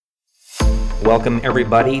Welcome,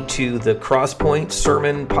 everybody, to the Crosspoint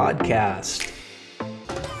Sermon Podcast.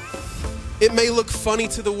 It may look funny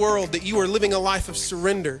to the world that you are living a life of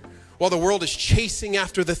surrender while the world is chasing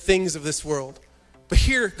after the things of this world. But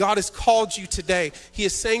here, God has called you today. He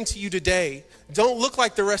is saying to you today, don't look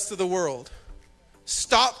like the rest of the world.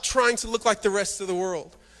 Stop trying to look like the rest of the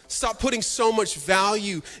world. Stop putting so much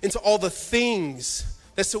value into all the things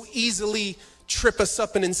that so easily trip us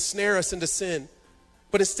up and ensnare us into sin.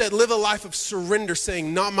 But instead, live a life of surrender,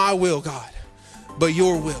 saying, not my will, God, but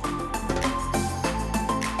your will.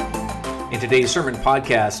 In today's sermon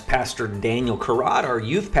podcast, Pastor Daniel Carrot, our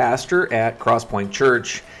youth pastor at Crosspoint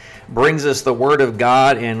Church, brings us the Word of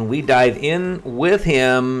God, and we dive in with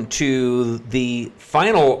him to the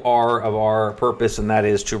final R of our purpose, and that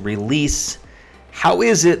is to release. How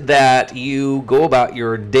is it that you go about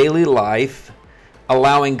your daily life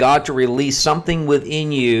allowing God to release something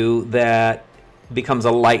within you that becomes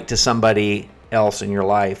a light to somebody else in your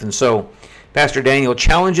life? And so Pastor Daniel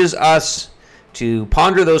challenges us to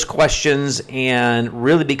ponder those questions and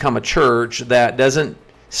really become a church that doesn't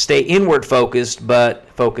stay inward focused, but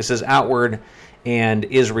focuses outward and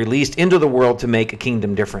is released into the world to make a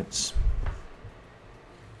kingdom difference.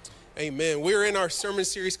 Amen. We're in our sermon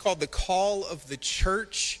series called The Call of the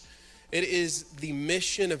Church. It is the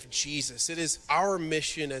mission of Jesus. It is our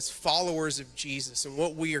mission as followers of Jesus and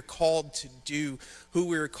what we are called to do, who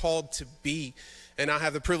we are called to be. And I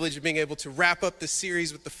have the privilege of being able to wrap up the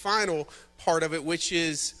series with the final part of it, which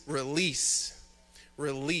is release.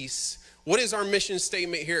 Release. What is our mission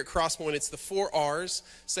statement here at Crosspoint? It's the 4 R's.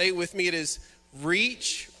 Say it with me. It is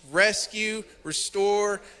reach, rescue,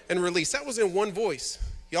 restore, and release. That was in one voice.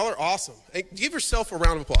 Y'all are awesome. Hey, give yourself a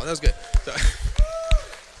round of applause. That was good.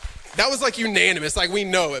 That was like unanimous, like we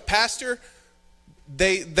know it. Pastor,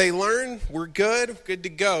 they learn, we're good to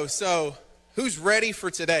go. So who's ready for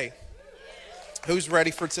today? Who's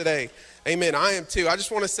ready for today? Amen. I am too. I just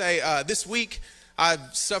want to say this week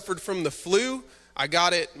I've suffered from the flu. I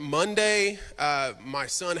got it Monday. My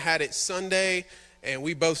son had it Sunday, and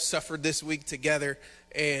we both suffered this week together.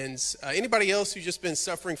 And anybody else who's just been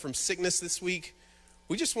suffering from sickness this week,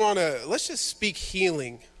 let's just speak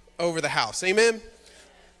healing over the house. Amen.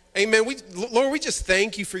 Amen. Lord, we just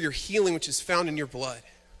thank you for your healing, which is found in your blood.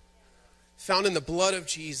 Found in the blood of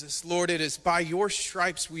Jesus. Lord, it is by your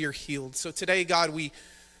stripes we are healed. So today, God, we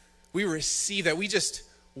receive that. We just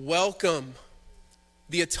welcome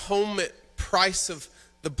the atonement price of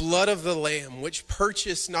the blood of the Lamb, which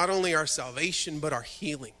purchased not only our salvation, but our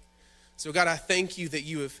healing. So God, I thank you that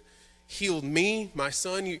you have healed me, my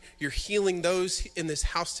son. You're healing those in this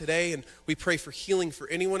house today, and we pray for healing for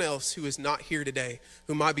anyone else who is not here today,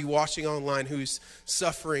 who might be watching online, who's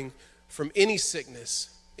suffering from any sickness,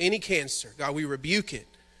 any cancer. God, we rebuke it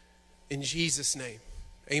in Jesus' name.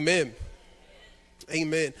 Amen.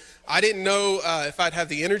 Amen. I didn't know if I'd have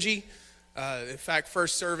the energy. In fact,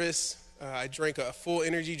 first service, I drank a full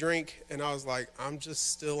energy drink, and I was like, I'm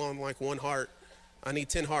just still on like 1 heart. I need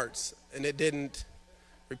 10 hearts, and it didn't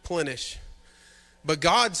replenish. But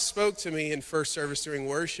God spoke to me in first service during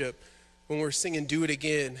worship when we were singing Do It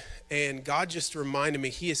Again, and God just reminded me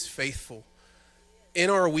he is faithful. In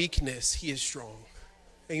our weakness, he is strong.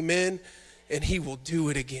 Amen. And he will do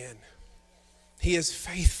it again. He is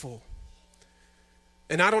faithful.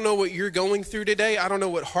 And I don't know what you're going through today. I don't know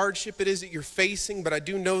what hardship it is that you're facing, but I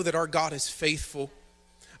do know that our God is faithful.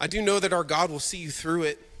 I do know that our God will see you through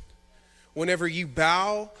it. Whenever you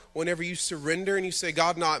bow, whenever you surrender and you say,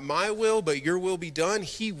 God, not my will, but your will be done,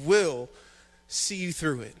 he will see you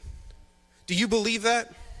through it. Do you believe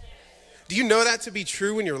that? Do you know that to be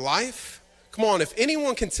true in your life? Come on, if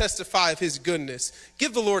anyone can testify of his goodness,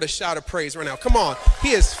 give the Lord a shout of praise right now. Come on,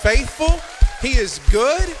 he is faithful, he is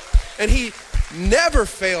good, and he never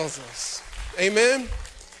fails us. Amen.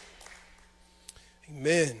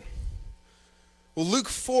 Amen. Well, Luke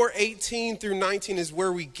 4:18 through 19 is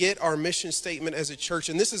where we get our mission statement as a church.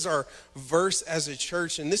 And this is our verse as a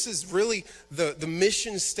church. And this is really the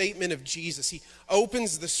mission statement of Jesus. He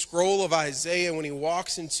opens the scroll of Isaiah when he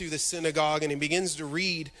walks into the synagogue and he begins to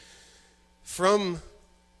read from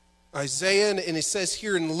Isaiah. And it says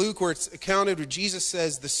here in Luke where it's accounted where Jesus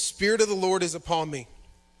says, the Spirit of the Lord is upon me.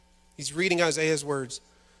 He's reading Isaiah's words.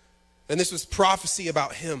 And this was prophecy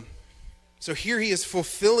about him. So here he is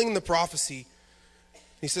fulfilling the prophecy.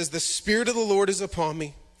 He says, the Spirit of the Lord is upon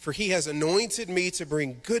me, for he has anointed me to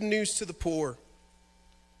bring good news to the poor.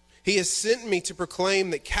 He has sent me to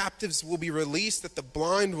proclaim that captives will be released, that the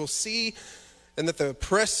blind will see, and that the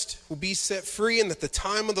oppressed will be set free, and that the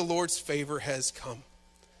time of the Lord's favor has come.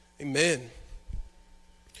 Amen.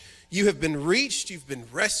 You have been reached, you've been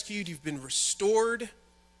rescued, you've been restored.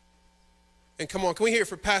 And come on, can we hear it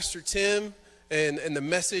for Pastor Tim and the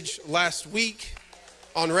message last week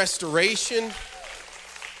on restoration?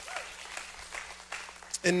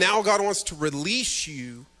 And now God wants to release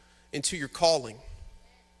you into your calling.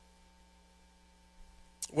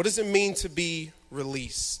 What does it mean to be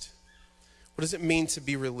released? What does it mean to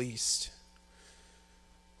be released?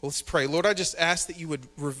 Well, let's pray. Lord, I just ask that you would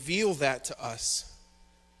reveal that to us.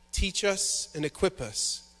 Teach us and equip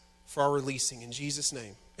us for our releasing. In Jesus'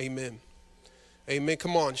 name, amen. Amen.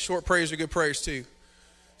 Come on. Short prayers are good prayers too.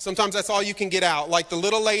 Sometimes that's all you can get out. Like the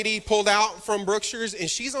little lady pulled out from Brookshire's, and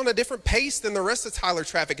she's on a different pace than the rest of Tyler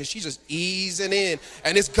traffic, and she's just easing in,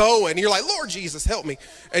 and it's going. And you're like, Lord Jesus, help me.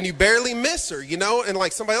 And you barely miss her, you know? And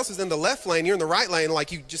like somebody else is in the left lane, you're in the right lane,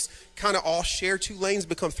 like you just kind of all share 2 lanes,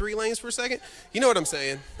 become 3 lanes for a second. You know what I'm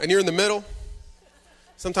saying? And you're in the middle.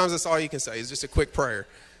 Sometimes that's all you can say is just a quick prayer,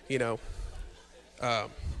 you know?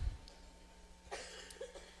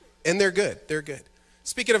 And they're good. They're good.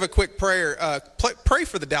 Speaking of a quick prayer, pray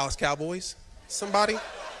for the Dallas Cowboys. Somebody?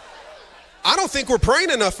 I don't think we're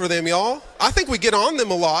praying enough for them, y'all. I think we get on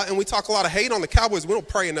them a lot, and we talk a lot of hate on the Cowboys. We don't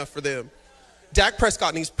pray enough for them. Dak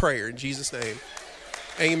Prescott needs prayer in Jesus' name.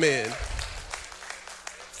 Amen.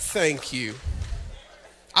 Thank you.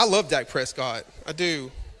 I love Dak Prescott. I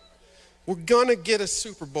do. We're going to get a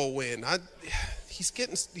Super Bowl win. He's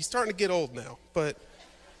starting to get old now, but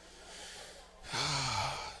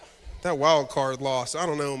that wild card loss, I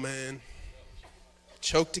don't know, man.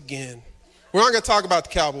 Choked again. We're not going to talk about the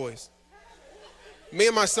Cowboys. Me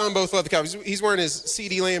and my son both love the Cowboys. He's wearing his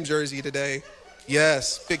CeeDee Lamb jersey today.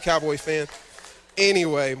 Yes, big Cowboy fan.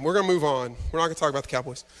 Anyway, we're going to move on. We're not going to talk about the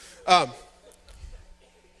Cowboys.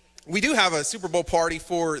 We do have a Super Bowl party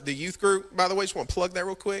for the youth group, by the way. Just want to plug that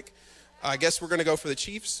real quick. I guess we're going to go for the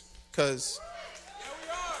Chiefs because,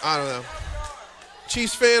 I don't know.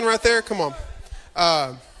 Chiefs fan right there? Come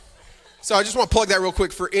on. So I just want to plug that real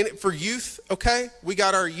quick for youth, okay? We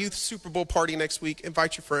got our youth Super Bowl party next week.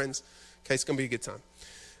 Invite your friends. Okay, it's going to be a good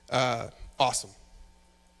time. Awesome.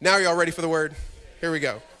 Now y'all ready for the word? Here we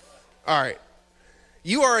go. All right.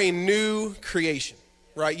 You are a new creation,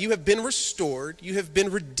 right? You have been restored. You have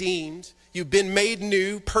been redeemed. You've been made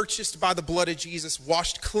new, purchased by the blood of Jesus,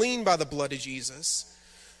 washed clean by the blood of Jesus.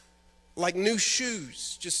 Like new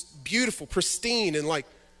shoes, just beautiful, pristine, and like,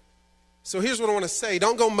 so here's what I want to say.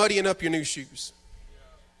 Don't go muddying up your new shoes.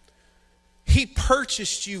 He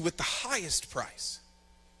purchased you with the highest price.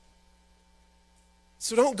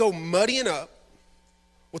 So don't go muddying up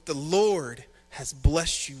what the Lord has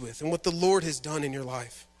blessed you with and what the Lord has done in your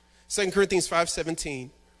life. 2 Corinthians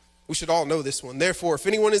 5:17. We should all know this one. Therefore, if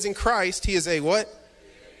anyone is in Christ, he is a what?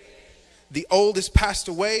 The old is passed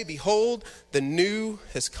away. Behold, the new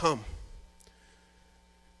has come.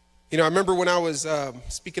 You know, I remember when I was,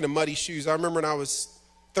 speaking of muddy shoes, I remember when I was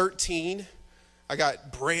 13, I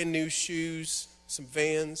got brand new shoes, some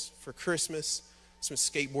Vans for Christmas. Some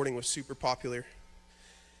skateboarding was super popular.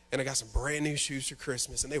 And I got some brand new shoes for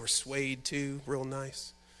Christmas, and they were suede too, real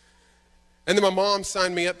nice. And then my mom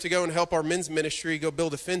signed me up to go and help our men's ministry go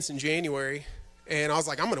build a fence in January. And I was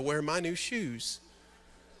like, I'm going to wear my new shoes.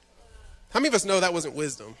 How many of us know that wasn't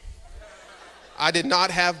wisdom? I did not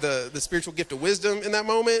have the spiritual gift of wisdom in that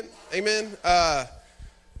moment. Amen.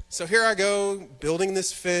 So here I go building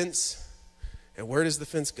this fence. And where does the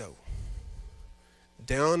fence go?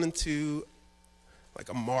 Down into like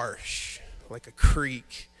a marsh, like a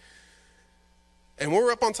creek. And when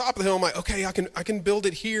we're up on top of the hill, I'm like, okay, I can build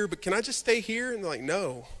it here, but can I just stay here? And they're like,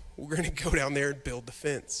 no, we're going to go down there and build the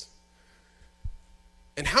fence.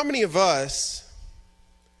 And how many of us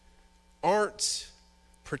aren't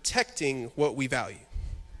protecting what we value?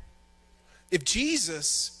 If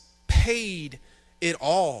Jesus paid it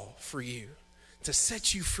all for you to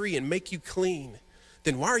set you free and make you clean,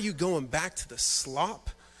 then why are you going back to the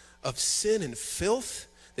slop of sin and filth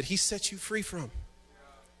that he set you free from?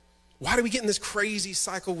 Why do we get in this crazy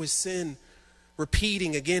cycle with sin,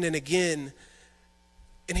 repeating again and again?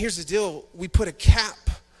 And here's the deal. We put a cap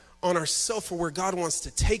on ourselves for where God wants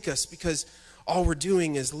to take us because all we're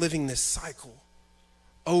doing is living this cycle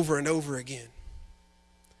over and over again.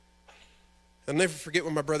 I'll never forget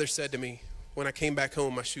what my brother said to me when I came back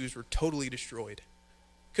home. My shoes were totally destroyed.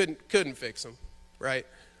 Couldn't fix them, right?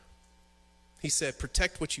 He said,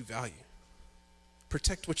 protect what you value.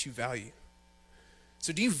 Protect what you value.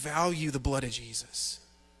 So do you value the blood of Jesus?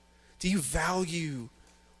 Do you value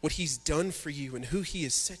what he's done for you and who he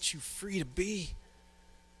has set you free to be?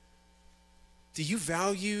 Do you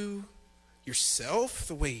value yourself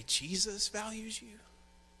the way Jesus values you?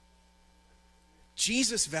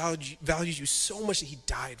 Jesus values you so much that he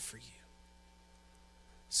died for you.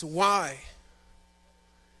 So why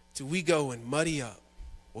do we go and muddy up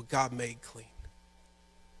what God made clean?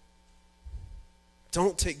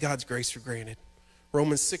 Don't take God's grace for granted.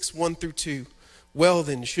 Romans 6:1-2. Well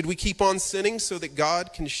then, should we keep on sinning so that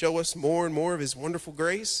God can show us more and more of his wonderful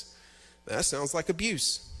grace? That sounds like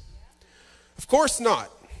abuse. Of course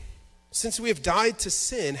not. Since we have died to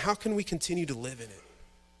sin, how can we continue to live in it?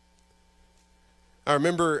 I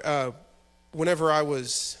remember whenever I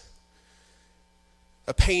was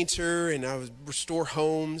a painter and I would restore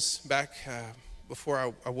homes back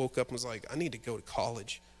before I woke up and was like, I need to go to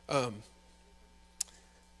college. Man,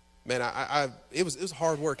 it was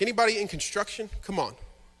hard work. Anybody in construction? Come on.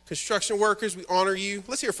 Construction workers, we honor you.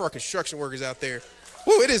 Let's hear it for our construction workers out there.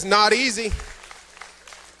 Woo, it is not easy.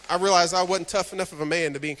 I realized I wasn't tough enough of a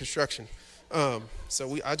man to be in construction. I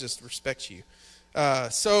just respect you. Man,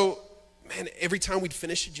 every time we'd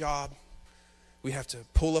finish a job, we have to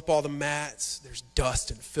pull up all the mats. There's dust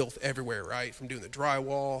and filth everywhere, right? From doing the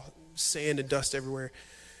drywall, sand and dust everywhere.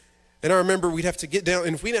 And I remember we'd have to get down,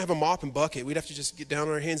 and if we didn't have a mop and bucket, we'd have to just get down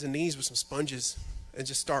on our hands and knees with some sponges and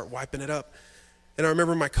just start wiping it up. And I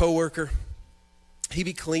remember my coworker, he'd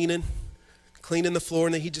be cleaning the floor,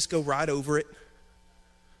 and then he'd just go right over it.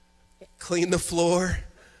 Clean the floor,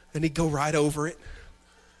 and he'd go right over it.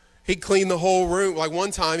 He'd clean the whole room. Like one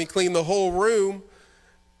time, he cleaned the whole room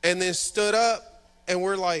and then stood up, and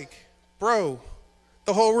we're like, bro,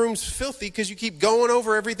 the whole room's filthy because you keep going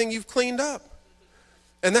over everything you've cleaned up.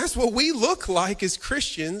 And that's what we look like as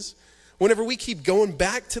Christians whenever we keep going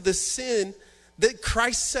back to the sin that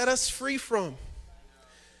Christ set us free from.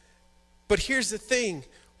 But here's the thing.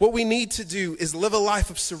 What we need to do is live a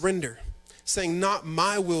life of surrender, saying, not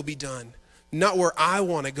my will be done, not where I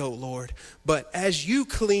want to go, Lord, but as you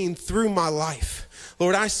clean through my life,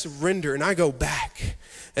 Lord, I surrender and I go back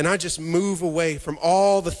and I just move away from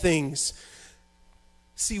all the things.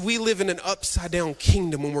 See, we live in an upside down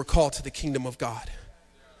kingdom when we're called to the kingdom of God.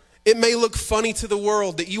 It may look funny to the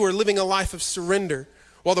world that you are living a life of surrender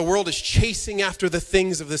while the world is chasing after the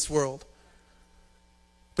things of this world.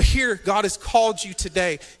 But here, God has called you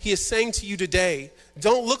today. He is saying to you today,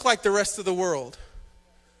 don't look like the rest of the world.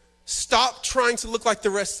 Stop trying to look like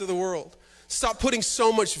the rest of the world. Stop putting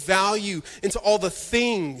so much value into all the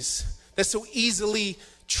things that so easily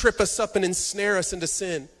trip us up and ensnare us into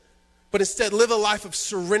sin. But instead, live a life of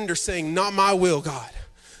surrender, saying, not my will, God,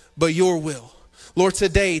 but your will. Lord,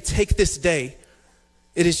 today, take this day.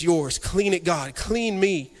 It is yours. Clean it, God. Clean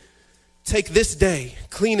me. Take this day.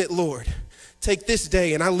 Clean it, Lord. Take this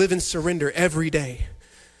day, and I live in surrender every day.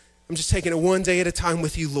 I'm just taking it one day at a time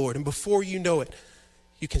with you, Lord. And before you know it,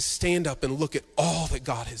 you can stand up and look at all that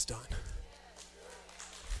God has done.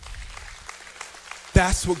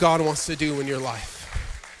 That's what God wants to do in your life.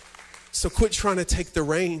 So quit trying to take the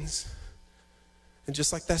reins. And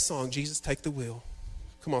just like that song, Jesus, take the wheel.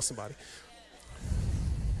 Come on, somebody.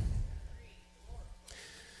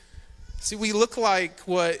 See, we look like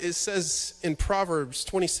what it says in Proverbs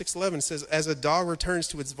 26:11 says, as a dog returns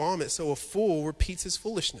to its vomit, so a fool repeats his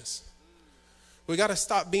foolishness. We got to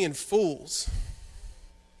stop being fools.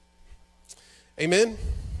 Amen?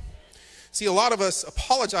 See, a lot of us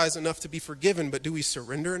apologize enough to be forgiven, but do we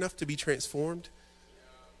surrender enough to be transformed?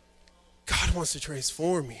 God wants to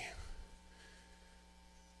transform you.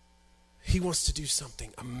 He wants to do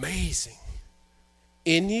something amazing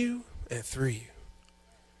in you and through you.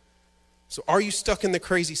 So are you stuck in the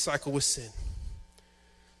crazy cycle with sin?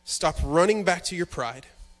 Stop running back to your pride.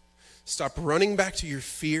 Stop running back to your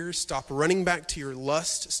fears. Stop running back to your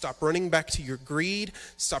lust. Stop running back to your greed.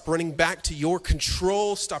 Stop running back to your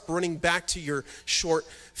control. Stop running back to your short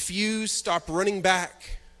fuse. Stop running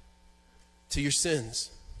back to your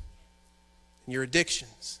sins and your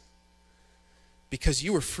addictions, because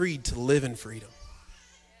you were freed to live in freedom.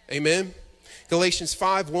 Amen. Galatians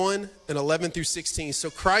 5:1-11-16. So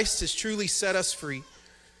Christ has truly set us free.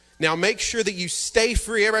 Now make sure that you stay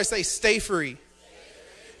free. Everybody say, stay free.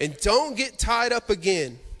 And don't get tied up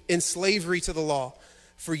again in slavery to the law.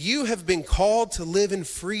 For you have been called to live in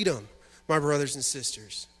freedom, my brothers and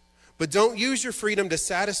sisters. But don't use your freedom to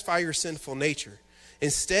satisfy your sinful nature.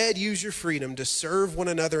 Instead, use your freedom to serve one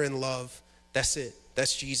another in love. That's it.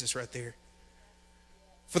 That's Jesus right there.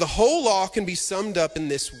 For the whole law can be summed up in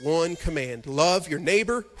this one command. Love your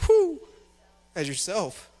neighbor, as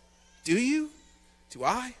yourself. Do you? Do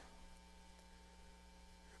I?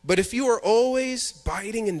 But if you are always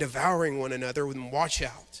biting and devouring one another, then watch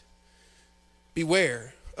out.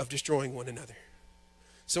 Beware of destroying one another.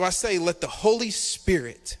 So I say, let the Holy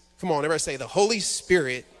Spirit, come on, everybody say, the Holy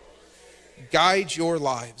Spirit guide your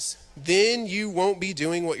lives. Then you won't be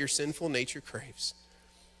doing what your sinful nature craves.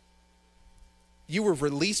 You were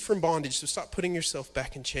released from bondage, so stop putting yourself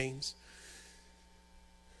back in chains.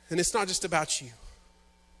 And it's not just about you.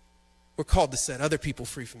 We're called to set other people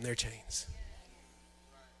free from their chains.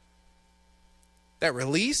 That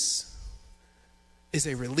release is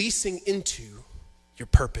a releasing into your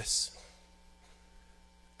purpose,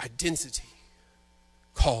 identity,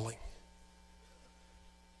 calling.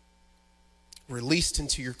 Released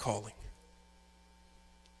into your calling.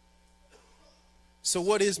 So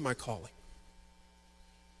what is my calling?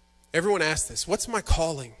 Everyone asks this. What's my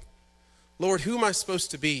calling? Lord, who am I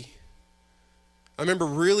supposed to be? I remember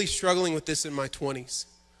really struggling with this in my 20s.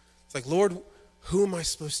 It's like, Lord, who am I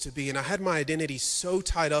supposed to be? And I had my identity so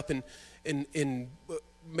tied up in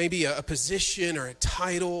maybe a position or a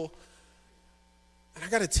title. And I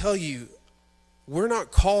got to tell you, we're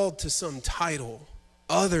not called to some title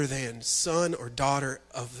other than son or daughter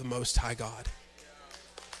of the Most High God.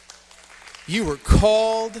 You were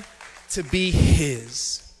called to be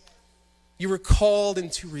His. You were called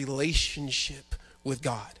into relationship with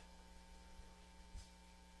God.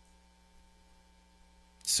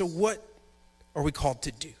 So what are we called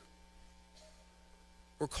to do?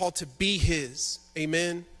 We're called to be His.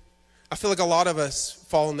 Amen? I feel like a lot of us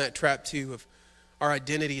fall in that trap too of our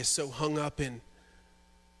identity is so hung up in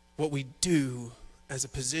what we do as a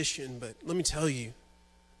position. But let me tell you,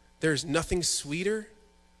 there's nothing sweeter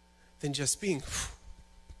than just being...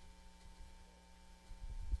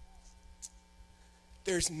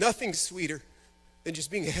 There's nothing sweeter than just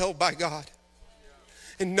being held by God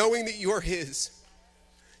and knowing that you are His.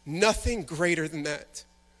 Nothing greater than that.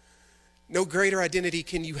 No greater identity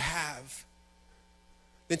can you have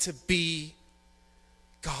than to be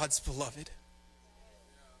God's beloved.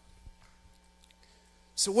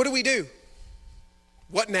 So what do we do?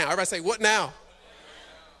 What now? Everybody say, what now?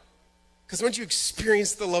 Because once you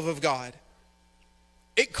experience the love of God,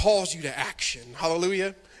 it calls you to action.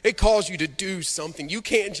 Hallelujah. It calls you to do something. You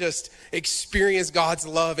can't just experience God's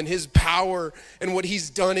love and His power and what He's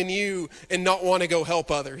done in you and not want to go help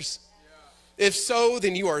others. Yeah. If so,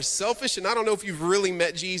 then you are selfish. And I don't know if you've really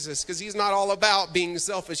met Jesus, because He's not all about being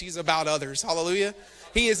selfish. He's about others. Hallelujah.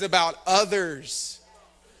 He is about others.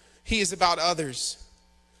 He is about others.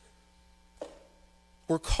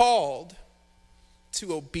 We're called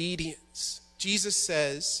to obedience. Jesus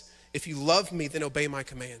says, if you love me, then obey my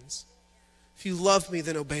commands. If you love me,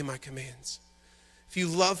 then obey my commands. If you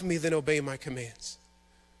love me, then obey my commands.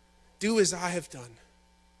 Do as I have done.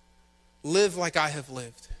 Live like I have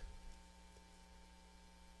lived.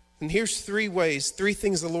 And here's three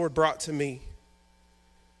things the Lord brought to me.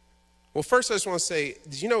 Well, first I just want to say,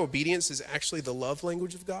 did you know obedience is actually the love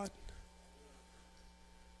language of God?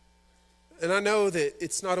 And I know that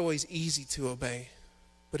it's not always easy to obey,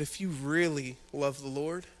 but if you really love the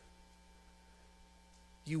Lord,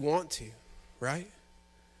 you want to. Right?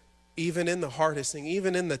 Even in the hardest thing,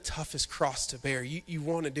 even in the toughest cross to bear, you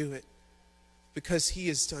want to do it because He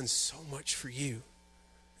has done so much for you.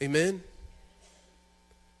 Amen?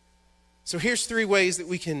 So here's three ways that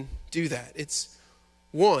we can do that. It's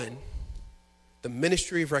one, the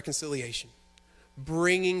ministry of reconciliation,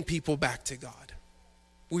 bringing people back to God.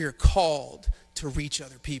 We are called to reach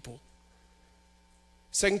other people.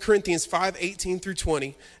 2 Corinthians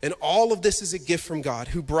 5:18-20, and all of this is a gift from God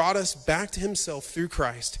who brought us back to Himself through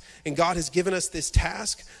Christ. And God has given us this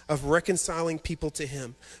task of reconciling people to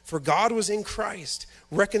Him. For God was in Christ,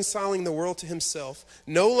 reconciling the world to Himself,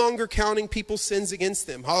 no longer counting people's sins against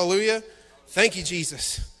them. Hallelujah. Thank you,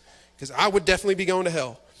 Jesus, because I would definitely be going to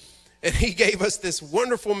hell. And He gave us this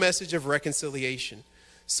wonderful message of reconciliation.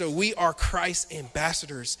 So we are Christ's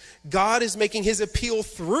ambassadors. God is making His appeal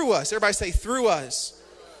through us. Everybody say, through us.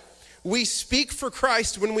 We speak for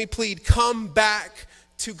Christ when we plead, come back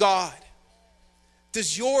to God.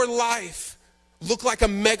 Does your life look like a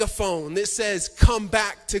megaphone that says, come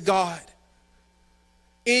back to God?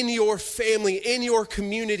 In your family, in your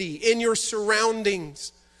community, in your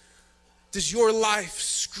surroundings, does your life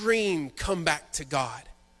scream, come back to God?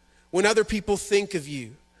 When other people think of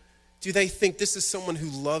you, do they think this is someone who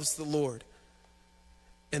loves the Lord?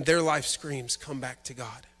 And their life screams, come back to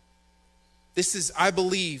God. This is, I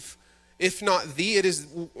believe, if not it is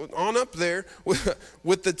on up there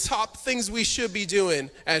with the top things we should be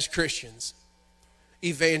doing as Christians.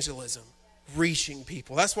 Evangelism, reaching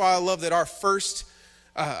people. That's why I love that our first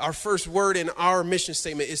word in our mission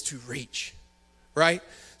statement is to reach, right?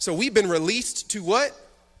 So we've been released to what?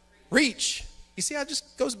 Reach. You see how it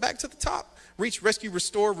just goes back to the top? Reach, rescue,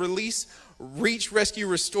 restore, release. Reach, rescue,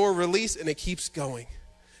 restore, release, and it keeps going.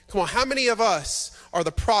 Come on, how many of us are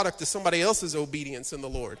the product of somebody else's obedience in the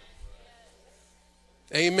Lord?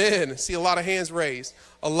 Amen. See a lot of hands raised.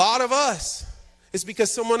 A lot of us. It's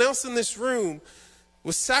because someone else in this room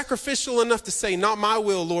was sacrificial enough to say, not my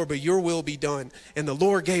will, Lord, but your will be done. And the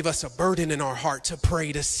Lord gave us a burden in our heart to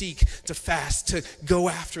pray, to seek, to fast, to go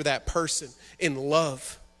after that person in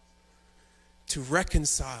love, to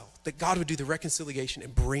reconcile, that God would do the reconciliation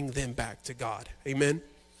and bring them back to God. Amen.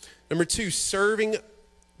 Number 2, serving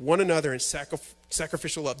one another in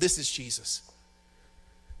sacrificial love. This is Jesus.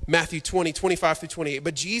 Matthew 20, 25 through 28.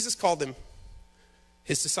 But Jesus called them,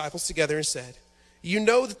 his disciples, together and said, you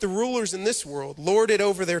know that the rulers in this world lord it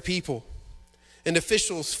over their people, and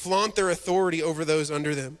officials flaunt their authority over those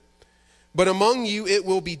under them. But among you it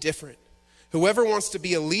will be different. Whoever wants to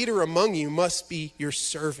be a leader among you must be your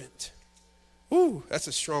servant. Ooh, that's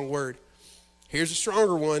a strong word. Here's a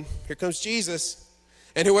stronger one. Here comes Jesus.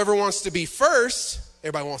 And whoever wants to be first,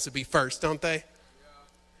 everybody wants to be first, don't they?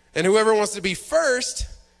 And whoever wants to be first,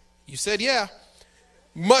 you said yeah,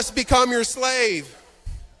 must become your slave.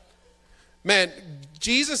 Man,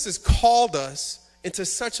 Jesus has called us into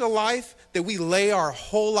such a life that we lay our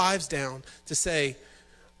whole lives down to say,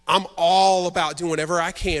 I'm all about doing whatever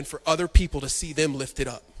I can for other people to see them lifted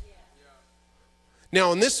up.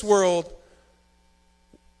 Now, in this world,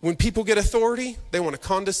 when people get authority, they want to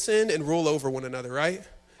condescend and rule over one another, right?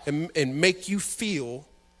 And make you feel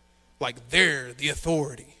like they're the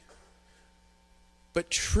authority. But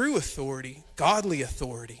true authority, godly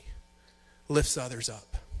authority, lifts others up.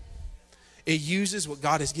 It uses what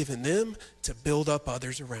God has given them to build up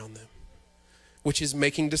others around them, which is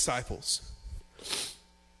making disciples.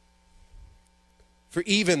 For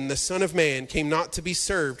even the Son of Man came not to be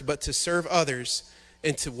served, but to serve others,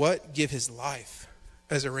 and to what? Give his life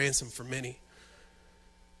as a ransom for many.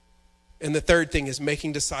 And the third thing is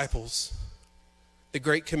making disciples. The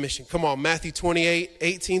Great Commission. Come on, Matthew 28,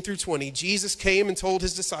 18 through 20. Jesus came and told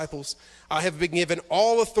his disciples, I have been given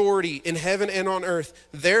all authority in heaven and on earth.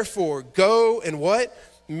 Therefore, go and what?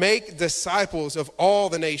 Make disciples of all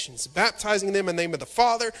the nations, baptizing them in the name of the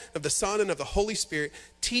Father, of the Son, and of the Holy Spirit.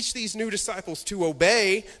 Teach these new disciples to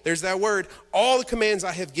obey, there's that word, all the commands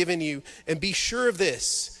I have given you. And be sure of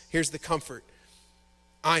this, here's the comfort.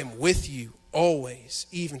 I am with you always,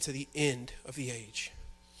 even to the end of the age.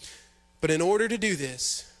 But in order to do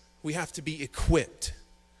this, we have to be equipped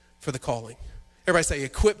for the calling. Everybody say,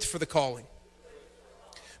 equipped for the calling.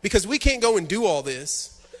 Because we can't go and do all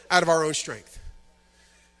this out of our own strength.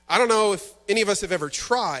 I don't know if any of us have ever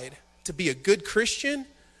tried to be a good Christian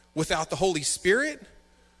without the Holy Spirit,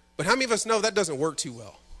 but how many of us know that doesn't work too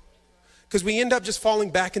well? Because we end up just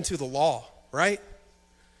falling back into the law, right?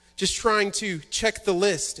 Just trying to check the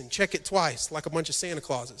list and check it twice like a bunch of Santa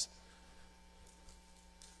Clauses.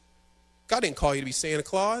 God didn't call you to be Santa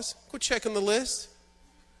Claus. Quit checking the list.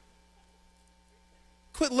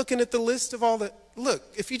 Quit looking at the list of all the... Look,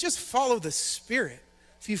 if you just follow the Spirit,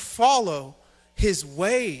 if you follow his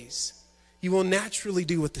ways, you will naturally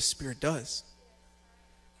do what the Spirit does.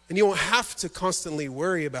 And you won't have to constantly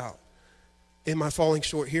worry about, am I falling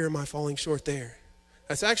short here? Am I falling short there?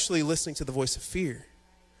 That's actually listening to the voice of fear,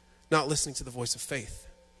 not listening to the voice of faith.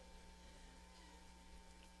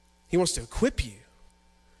 He wants to equip you.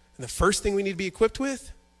 And the first thing we need to be equipped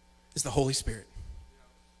with is the Holy Spirit.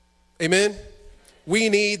 Amen? We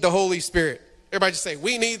need the Holy Spirit. Everybody just say,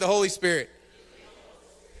 we need the Holy Spirit.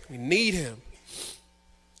 We need him.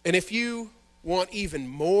 And if you want even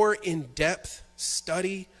more in-depth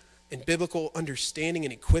study and biblical understanding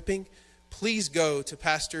and equipping, please go to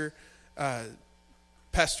Pastor Joe.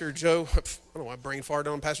 I don't know why I brain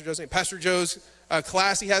farted on Pastor Joe's name. Pastor Joe's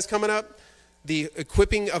class he has coming up, the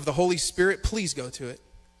equipping of the Holy Spirit. Please go to it.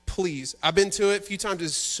 Please. I've been to it a few times.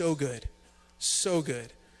 It's so good. So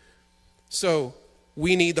good. So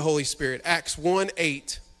we need the Holy Spirit. Acts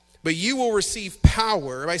 1:8. But you will receive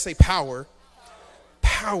power. Everybody say power.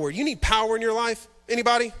 Power. You need power in your life?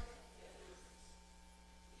 Anybody?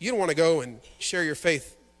 You don't want to go and share your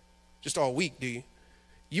faith just all week, do you?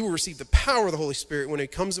 You will receive the power of the Holy Spirit when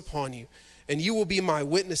it comes upon you. And you will be my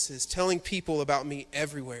witnesses, telling people about me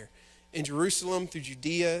everywhere. In Jerusalem, through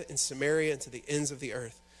Judea, and Samaria, and to the ends of the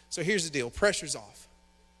earth. So here's the deal. Pressure's off.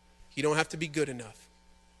 You don't have to be good enough.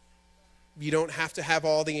 You don't have to have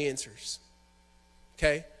all the answers.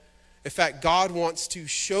 Okay? In fact, God wants to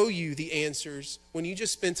show you the answers when you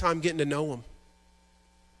just spend time getting to know him.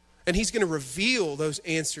 And he's going to reveal those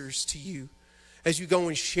answers to you as you go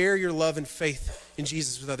and share your love and faith in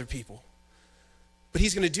Jesus with other people. But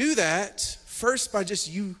he's going to do that first by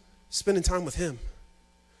just you spending time with him.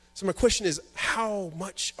 So my question is, how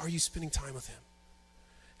much are you spending time with him?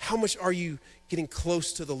 How much are you getting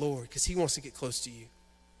close to the Lord? Because he wants to get close to you.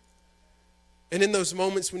 And in those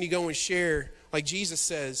moments when you go and share, like Jesus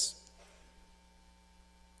says,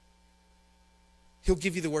 He'll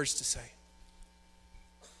give you the words to say.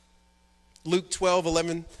 Luke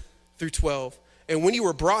 12:11 through 12. And when you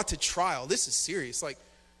were brought to trial, this is serious. Like,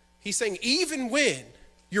 he's saying, even when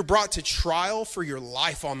you're brought to trial for your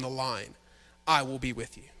life on the line, I will be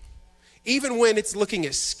with you. Even when it's looking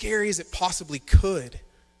as scary as it possibly could.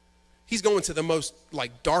 He's going to the most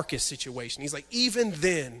darkest situation. He's like, even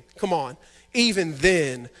then, come on, even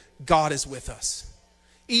then, God is with us.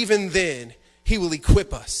 Even then, he will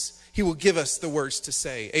equip us. He will give us the words to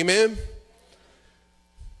say. Amen?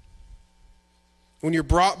 When you're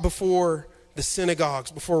brought before the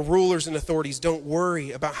synagogues, before rulers and authorities, don't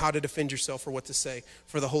worry about how to defend yourself or what to say,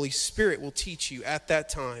 for the Holy Spirit will teach you at that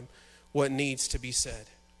time what needs to be said.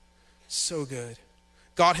 So good.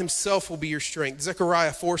 God himself will be your strength.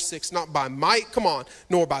 Zechariah 4:6, not by might, come on,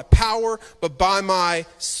 nor by power, but by my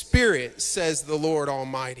Spirit, says the Lord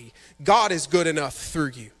Almighty. God is good enough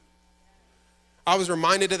through you. I was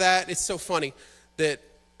reminded of that. It's so funny that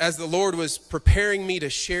as the Lord was preparing me to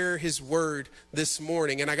share his word this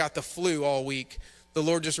morning, and I got the flu all week, the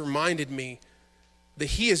Lord just reminded me that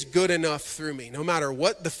he is good enough through me, no matter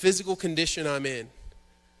what the physical condition I'm in.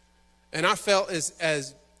 And I felt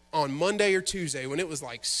as on Monday or Tuesday when it was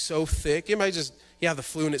so thick, you might just, you have the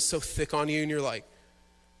flu and it's so thick on you and you're like,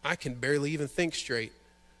 I can barely even think straight.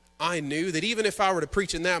 I knew that even if I were to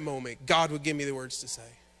preach in that moment, God would give me the words to say.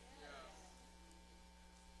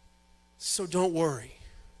 So don't worry.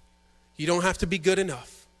 You don't have to be good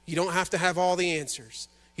enough. You don't have to have all the answers.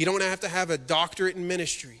 You don't have to have a doctorate in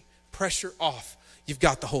ministry. Pressure off. You've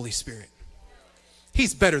got the Holy Spirit.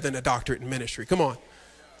 He's better than a doctorate in ministry. Come on.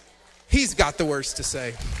 He's got the words to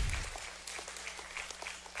say.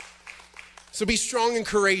 So be strong and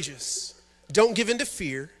courageous. Don't give in to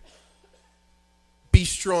fear. Be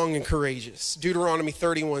strong and courageous. Deuteronomy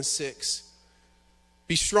 31:6.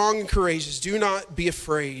 Be strong and courageous. Do not be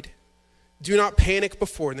afraid. Do not panic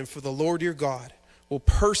before them, for the Lord your God will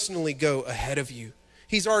personally go ahead of you.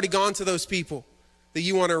 He's already gone to those people that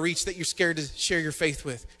you want to reach, that you're scared to share your faith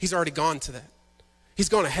with. He's already gone to that. He's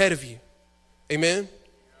gone ahead of you. Amen?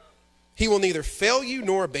 He will neither fail you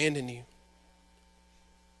nor abandon you.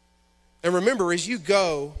 And remember, as you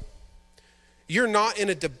go, you're not in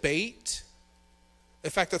a debate. In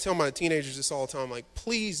fact, I tell my teenagers this all the time,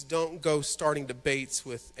 please don't go starting debates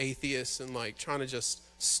with atheists and trying to just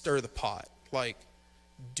stir the pot.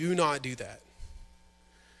 Do not do that.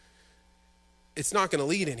 It's not going to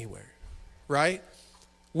lead anywhere, right?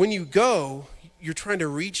 When you go, you're trying to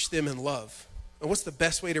reach them in love. And what's the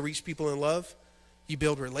best way to reach people in love? You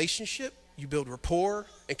build relationship, you build rapport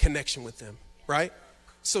and connection with them, right?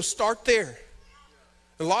 So start there.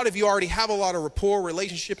 A lot of you already have a lot of rapport,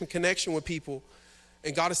 relationship, and connection with people.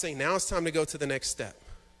 And God is saying, now it's time to go to the next step.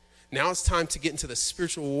 Now it's time to get into the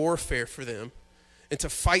spiritual warfare for them and to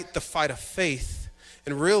fight the fight of faith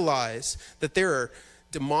and realize that there are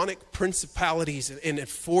demonic principalities and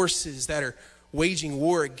forces that are waging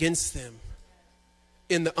war against them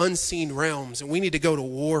in the unseen realms. And we need to go to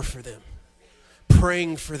war for them,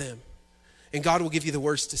 praying for them. And God will give you the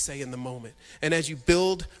words to say in the moment. And as you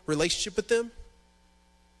build relationship with them,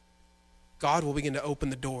 God will begin to open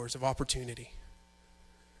the doors of opportunity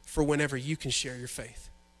for whenever you can share your faith.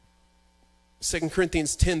 2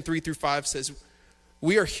 Corinthians 10:3-5 says,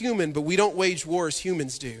 we are human, but we don't wage war as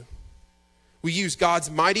humans do. We use God's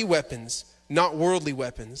mighty weapons, not worldly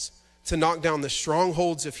weapons, to knock down the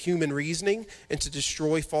strongholds of human reasoning and to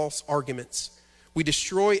destroy false arguments. We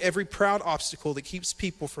destroy every proud obstacle that keeps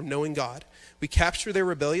people from knowing God. We capture their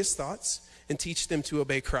rebellious thoughts and teach them to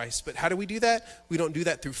obey Christ. But how do we do that? We don't do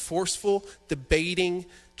that through forceful debating,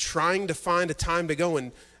 trying to find a time to go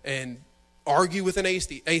and argue with an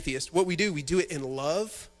atheist. What we do it in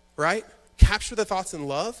love, right? Capture the thoughts in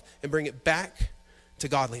love and bring it back to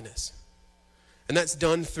godliness. And that's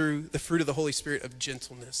done through the fruit of the Holy Spirit of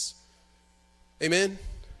gentleness. Amen?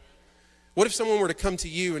 What if someone were to come to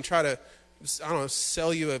you and try to,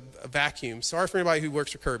 sell you a vacuum? Sorry for anybody who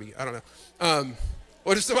works for Kirby. I don't know.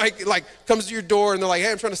 What if somebody comes to your door and they're like,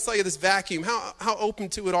 hey, I'm trying to sell you this vacuum. How open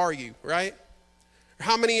to it are you, right? Or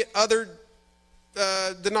how many other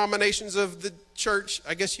denominations of the church,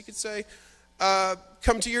 I guess you could say,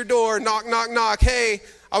 come to your door, knock, knock, knock. Hey,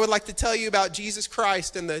 I would like to tell you about Jesus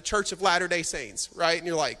Christ and the Church of Latter-day Saints, right? And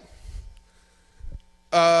you're like,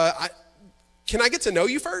 can I get to know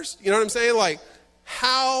you first? You know what I'm saying?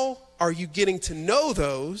 How are you getting to know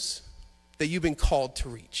those that you've been called to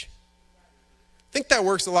reach? I think that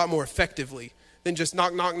works a lot more effectively than just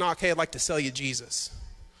knock, knock, knock. Hey, I'd like to sell you Jesus.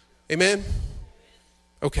 Amen?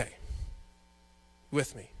 Okay.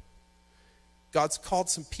 With me. God's called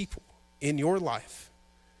some people in your life.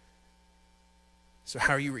 So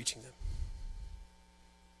how are you reaching them?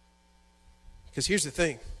 Because here's the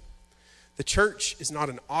thing. The church is not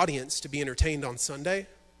an audience to be entertained on Sunday.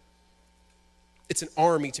 It's an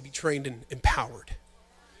army to be trained and empowered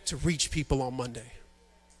to reach people on Monday.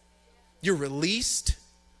 You're released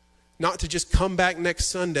not to just come back next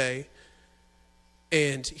Sunday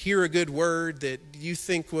and hear a good word that you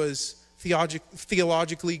think was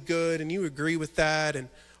theologically good and you agree with that, and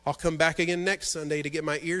I'll come back again next Sunday to get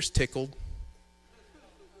my ears tickled.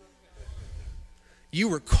 You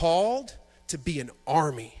were called to be an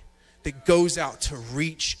army that goes out to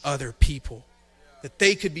reach other people, that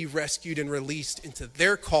they could be rescued and released into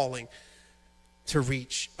their calling to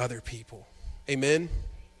reach other people. Amen?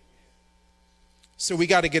 So we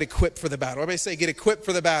got to get equipped for the battle. Everybody say, get equipped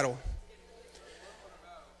for the battle.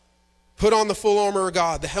 Put on the full armor of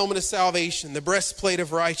God, the helmet of salvation, the breastplate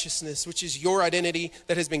of righteousness, which is your identity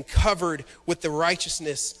that has been covered with the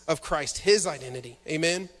righteousness of Christ, his identity.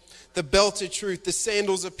 Amen? The belt of truth, the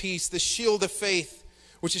sandals of peace, the shield of faith,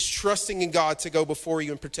 which is trusting in God to go before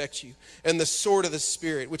you and protect you, and the sword of the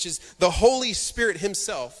Spirit, which is the Holy Spirit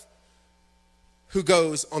himself who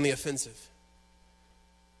goes on the offensive.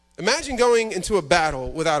 Imagine going into a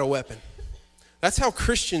battle without a weapon. That's how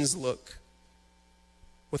Christians look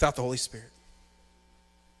without the Holy Spirit.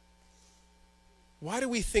 Why do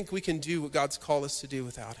we think we can do what God's called us to do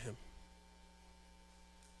without him?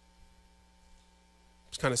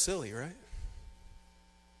 It's kind of silly, right?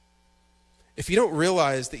 If you don't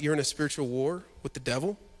realize that you're in a spiritual war with the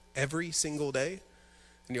devil every single day,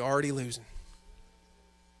 then you're already losing.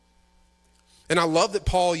 And I love that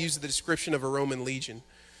Paul used the description of a Roman legion,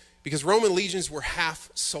 because Roman legions were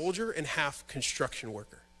half soldier and half construction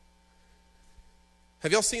worker.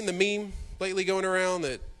 Have y'all seen the meme lately going around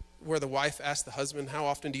that where the wife asked the husband, how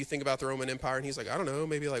often do you think about the Roman Empire? And he's like, I don't know,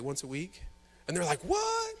 maybe like once a week. And they're like,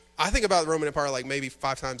 what? I think about the Roman Empire like maybe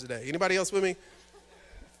 5 times a day. Anybody else with me?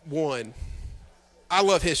 1. I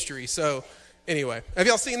love history, so anyway. Have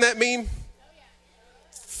y'all seen that meme?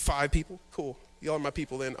 5 people? Cool. Y'all are my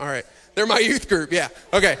people then. All right. They're my youth group. Yeah.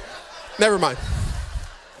 Okay. Never mind.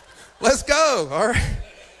 Let's go. All right.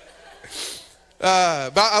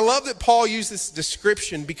 But I love that Paul used this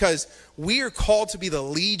description because we are called to be the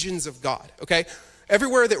legions of God, okay?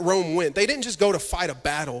 Everywhere that Rome went, they didn't just go to fight a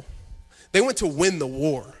battle. They went to win the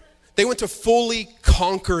war. They went to fully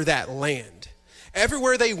conquer that land.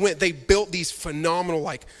 Everywhere they went, they built these phenomenal,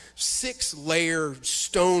 like 6-layer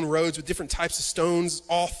stone roads with different types of stones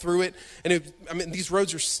all through it. And these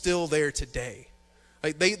roads are still there today.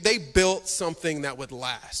 Like they built something that would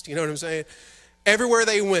last. You know what I'm saying? Everywhere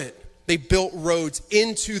they went, they built roads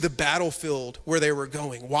into the battlefield where they were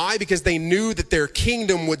going. Why? Because they knew that their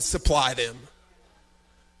kingdom would supply them.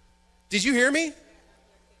 Did you hear me?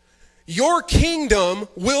 Your kingdom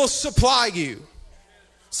will supply you.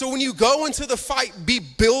 So when you go into the fight, be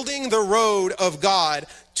building the road of God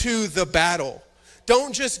to the battle.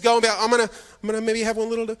 Don't just go about, I'm gonna maybe have one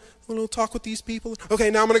little talk with these people. Okay,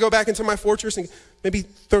 now I'm gonna go back into my fortress and maybe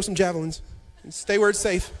throw some javelins and stay where it's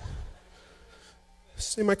safe.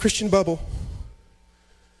 Stay in my Christian bubble.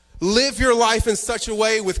 Live your life in such a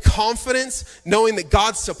way with confidence, knowing that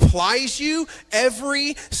God supplies you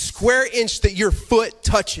every square inch that your foot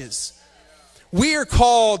touches. We are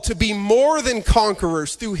called to be more than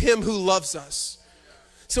conquerors through him who loves us.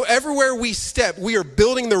 So everywhere we step, we are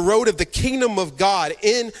building the road of the kingdom of God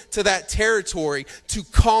into that territory to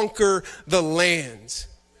conquer the land.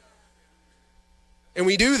 And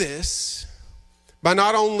we do this by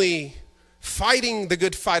not only fighting the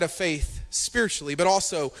good fight of faith spiritually, but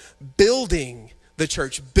also building the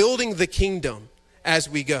church, building the kingdom as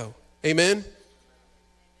we go. Amen?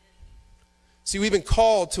 See, we've been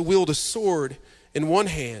called to wield a sword in one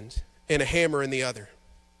hand and a hammer in the other.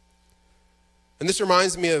 And this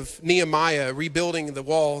reminds me of Nehemiah rebuilding the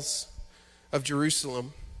walls of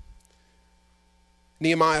Jerusalem.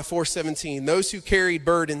 Nehemiah 4:17, those who carried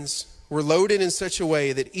burdens were loaded in such a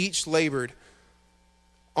way that each labored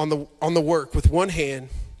on the work with one hand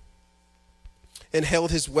and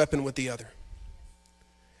held his weapon with the other.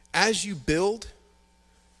 As you build,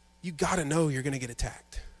 you got to know you're going to get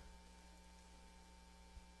attacked.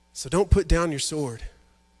 So don't put down your sword.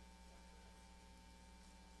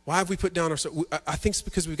 Why have we put down our sword? I think it's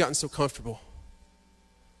because we've gotten so comfortable.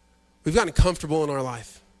 We've gotten comfortable in our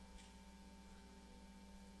life.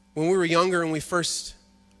 When we were younger and we first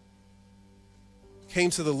came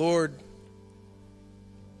to the Lord,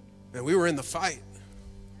 and we were in the fight.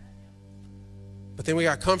 But then we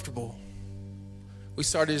got comfortable. We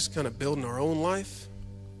started just kind of building our own life.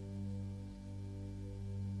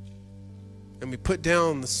 And we put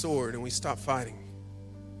down the sword and we stopped fighting.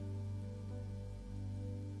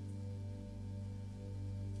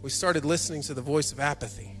 we started listening to the voice of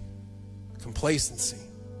apathy, complacency,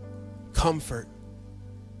 comfort.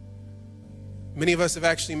 Many of us have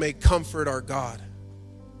actually made comfort our God.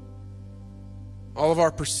 All of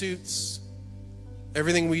our pursuits,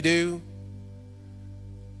 everything we do,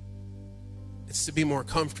 it's to be more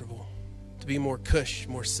comfortable, to be more cush,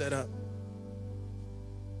 more set up.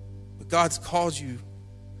 But God's called you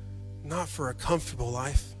not for a comfortable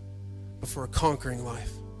life, but for a conquering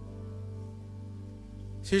life.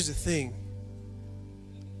 Here's the thing.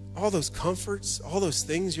 All those comforts, all those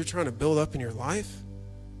things you're trying to build up in your life,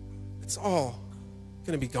 it's all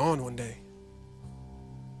going to be gone one day.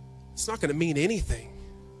 It's not going to mean anything.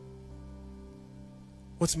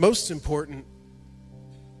 What's most important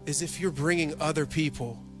is if you're bringing other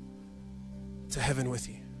people to heaven with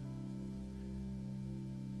you.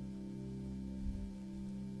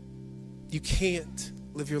 You can't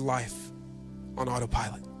live your life on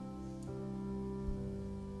autopilot.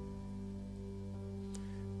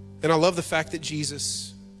 And I love the fact that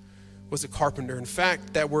Jesus was a carpenter. In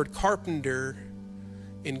fact, that word carpenter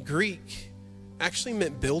in Greek actually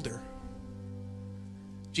meant builder.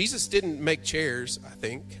 Jesus didn't make chairs, I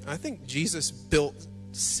think. I think Jesus built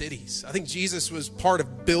cities. I think Jesus was part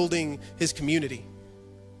of building his community.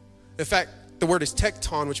 In fact, the word is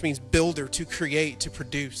tekton, which means builder, to create, to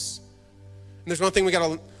produce. And there's one thing we got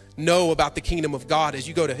to know about the kingdom of God. As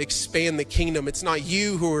you go to expand the kingdom, it's not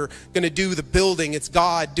you who are going to do the building. It's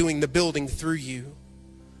God doing the building through you.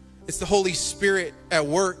 It's the Holy Spirit at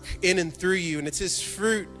work in and through you. And it's his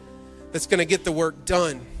fruit that's going to get the work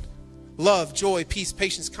done. Love, joy, peace,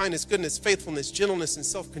 patience, kindness, goodness, faithfulness, gentleness, and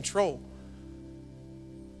self-control.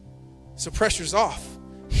 So pressure's off.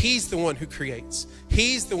 He's the one who creates.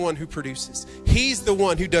 He's the one who produces. He's the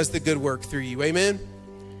one who does the good work through you. Amen?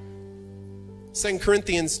 2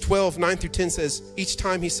 Corinthians 12, 9 through 10 says, each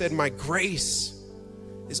time he said, my grace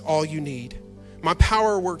is all you need. My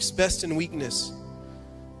power works best in weakness.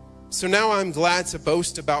 So now I'm glad to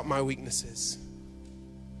boast about my weaknesses.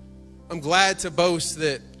 I'm glad to boast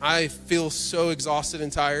that I feel so exhausted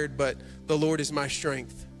and tired, but the Lord is my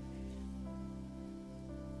strength.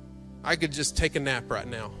 I could just take a nap right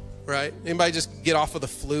now, right? Anybody just get off of the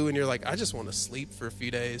flu and you're like, I just want to sleep for a few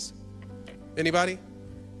days? Anybody?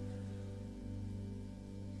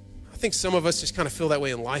 I think some of us just kind of feel that way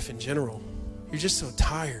in life in general. You're just so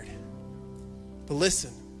tired. But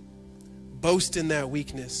listen, boast in that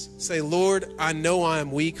weakness. Say, Lord, I know I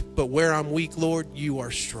am weak, but where I'm weak, Lord, you are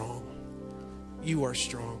strong. You are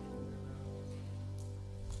strong.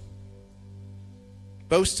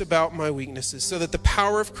 Boast about my weaknesses so that the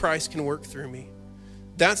power of Christ can work through me.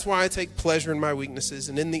 That's why I take pleasure in my weaknesses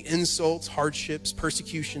and in the insults, hardships,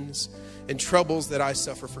 persecutions, and troubles that I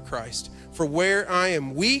suffer for Christ. For where I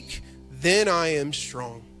am weak, then I am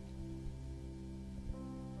strong.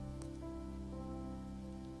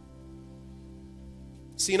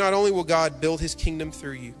 See, not only will God build his kingdom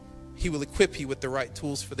through you, he will equip you with the right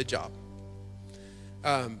tools for the job.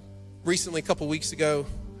 Recently, a couple weeks ago,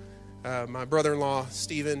 my brother-in-law,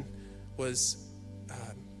 Stephen, was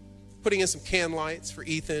putting in some can lights for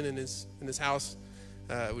Ethan in his house,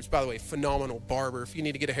 which, by the way, phenomenal barber. If you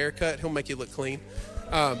need to get a haircut, he'll make you look clean.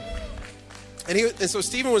 And so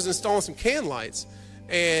Stephen was installing some can lights,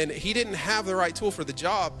 and he didn't have the right tool for the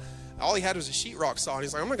job. All he had was a sheetrock saw. And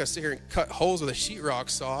he's like, I'm not going to sit here and cut holes with a sheetrock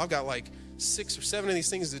saw. I've got like 6 or 7 of these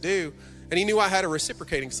things to do. And he knew I had a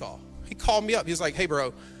reciprocating saw. He called me up. He was like, hey,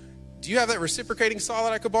 bro, do you have that reciprocating saw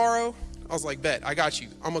that I could borrow? I was like, bet, I got you.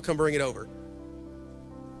 I'm going to come bring it over.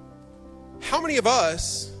 How many of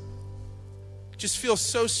us just feel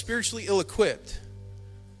so spiritually ill-equipped,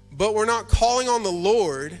 but we're not calling on the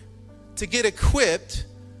Lord to get equipped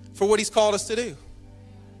for what he's called us to do?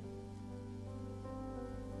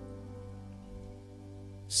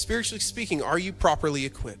 Spiritually speaking, are you properly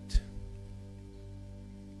equipped?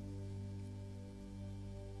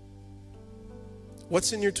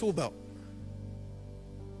 What's in your tool belt?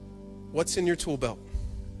 What's in your tool belt?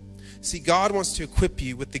 See, God wants to equip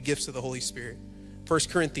you with the gifts of the Holy Spirit. 1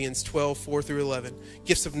 Corinthians 12, 4 through 11.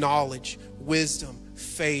 Gifts of knowledge, wisdom,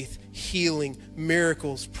 faith, healing,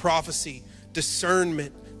 miracles, prophecy,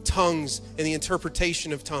 discernment, tongues, and the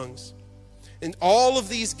interpretation of tongues. And all of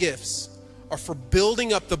these gifts are for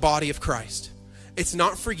building up the body of Christ. It's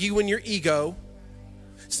not for you and your ego.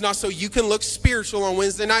 It's not so you can look spiritual on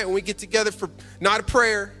Wednesday night when we get together for night of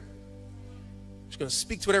prayer. I'm just going to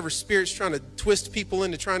speak to whatever spirit's trying to twist people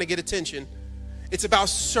into trying to get attention. It's about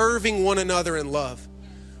serving one another in love.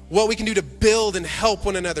 What we can do to build and help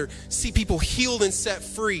one another. See people healed and set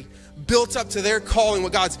free. Built up to their calling,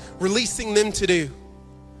 what God's releasing them to do.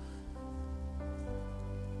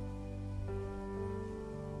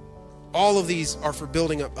 All of these are for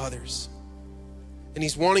building up others. And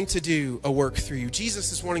he's wanting to do a work through you.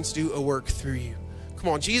 Jesus is wanting to do a work through you. Come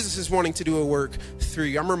on, Jesus is wanting to do a work through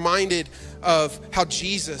you. I'm reminded of how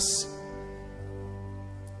Jesus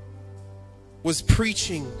was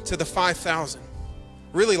preaching to the 5,000.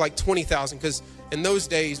 Really like 20,000, because in those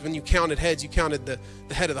days when you counted heads, you counted the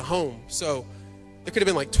head of the home. So there could have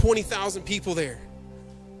been like 20,000 people there.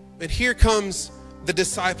 And here comes the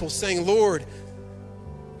disciples saying, Lord,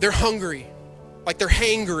 they're hungry, like they're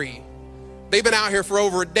hangry. They've been out here for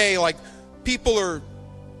over a day. Like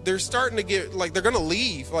they're starting to get, like they're going to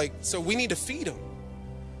leave. Like, so we need to feed them.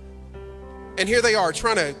 And here they are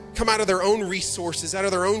trying to come out of their own resources, out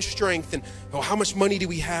of their own strength. And, how much money do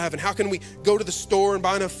we have? And how can we go to the store and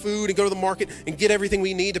buy enough food and go to the market and get everything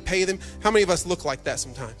we need to pay them? How many of us look like that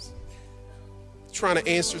sometimes? Trying to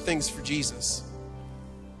answer things for Jesus.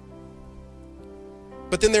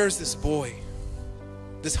 But then there's this boy,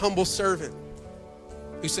 this humble servant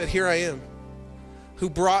who said, here I am, who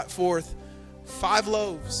brought forth 5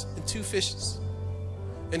 loaves and 2 fishes.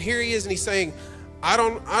 And here he is, and he's saying, I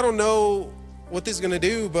don't know what this is going to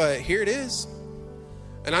do, but here it is.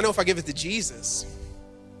 And I know if I give it to Jesus,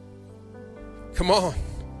 come on,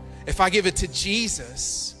 if I give it to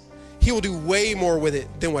Jesus, he will do way more with it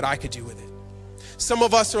than what I could do with it. Some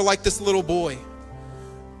of us are like this little boy.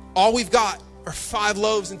 All we've got are 5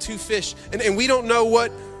 loaves and 2 fish. And we don't know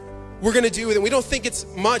what we're going to do with it. We don't think it's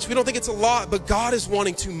much. We don't think it's a lot, but God is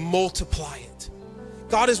wanting to multiply it.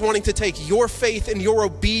 God is wanting to take your faith and your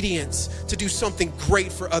obedience to do something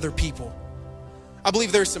great for other people. I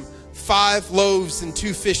believe there's some 5 loaves and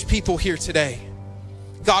 2 fish people here today.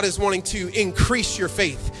 God is wanting to increase your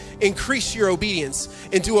faith, increase your obedience,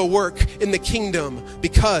 and do a work in the kingdom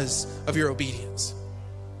because of your obedience.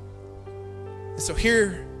 And so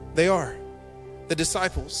here they are, the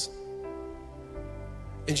disciples.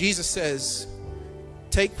 And Jesus says,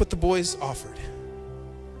 take what the boys offered.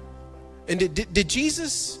 And did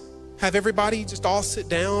Jesus have everybody just all sit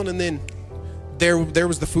down and then there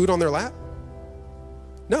was the food on their lap?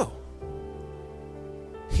 No.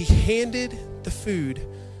 He handed the food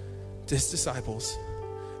to his disciples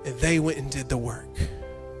and they went and did the work.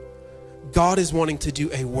 God is wanting to do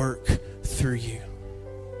a work through you.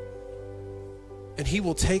 And he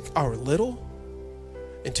will take our little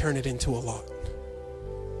and turn it into a lot.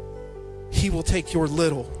 He will take your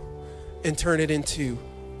little and turn it into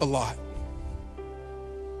a lot.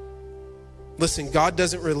 Listen, God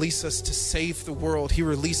doesn't release us to save the world. He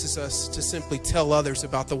releases us to simply tell others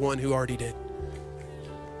about the one who already did.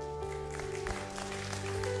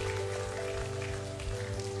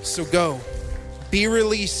 So go, be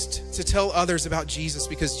released to tell others about Jesus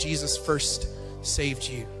because Jesus first saved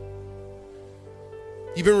you.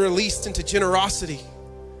 You've been released into generosity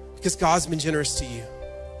because God's been generous to you.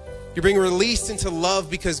 You're being released into love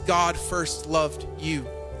because God first loved you.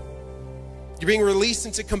 You're being released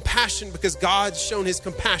into compassion because God's shown his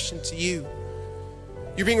compassion to you.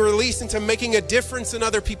 You're being released into making a difference in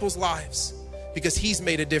other people's lives because he's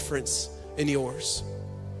made a difference in yours.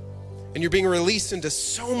 And you're being released into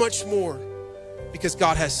so much more because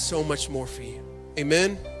God has so much more for you.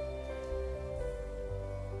 Amen.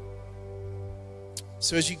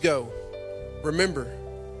 So as you go, remember,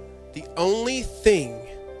 the only thing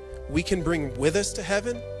we can bring with us to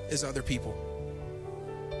heaven is other people.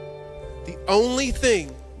 The only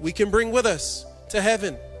thing we can bring with us to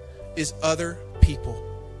heaven is other people.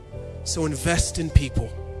 So invest in people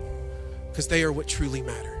because they are what truly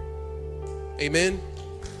matter. Amen.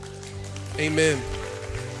 Amen.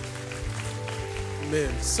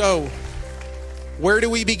 Amen. So, where do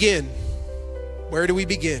we begin? Where do we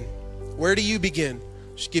begin? Where do you begin?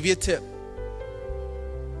 Just give you a tip.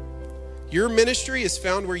 Your ministry is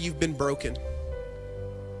found where you've been broken.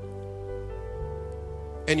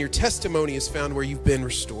 And your testimony is found where you've been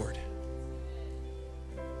restored.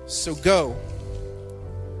 So go.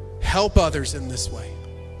 Help others in this way.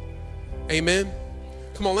 Amen.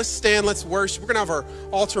 Come on, let's stand, let's worship. We're going to have our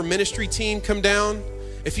altar ministry team come down.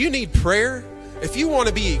 If you need prayer, if you want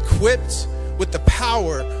to be equipped with the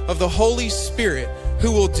power of the Holy Spirit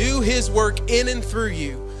who will do his work in and through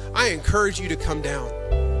you, I encourage you to come down.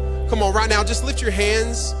 Come on, right now, just lift your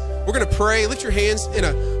hands. We're going to pray. Lift your hands in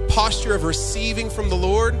a posture of receiving from the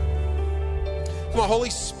Lord. Come on,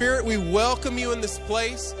 Holy Spirit, we welcome you in this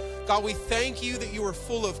place. God, we thank you that you are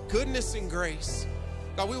full of goodness and grace.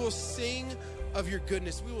 God, we will sing of your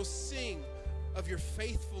goodness. We will sing of your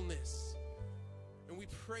faithfulness. And we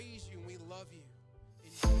praise you and we love you.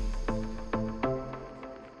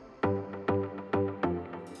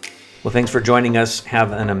 Well, thanks for joining us.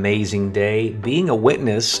 Have an amazing day, being a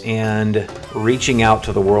witness and reaching out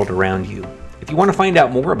to the world around you. If you want to find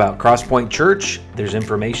out more about Crosspoint Church, there's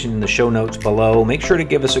information in the show notes below. Make sure to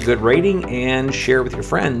give us a good rating and share with your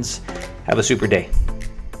friends. Have a super day.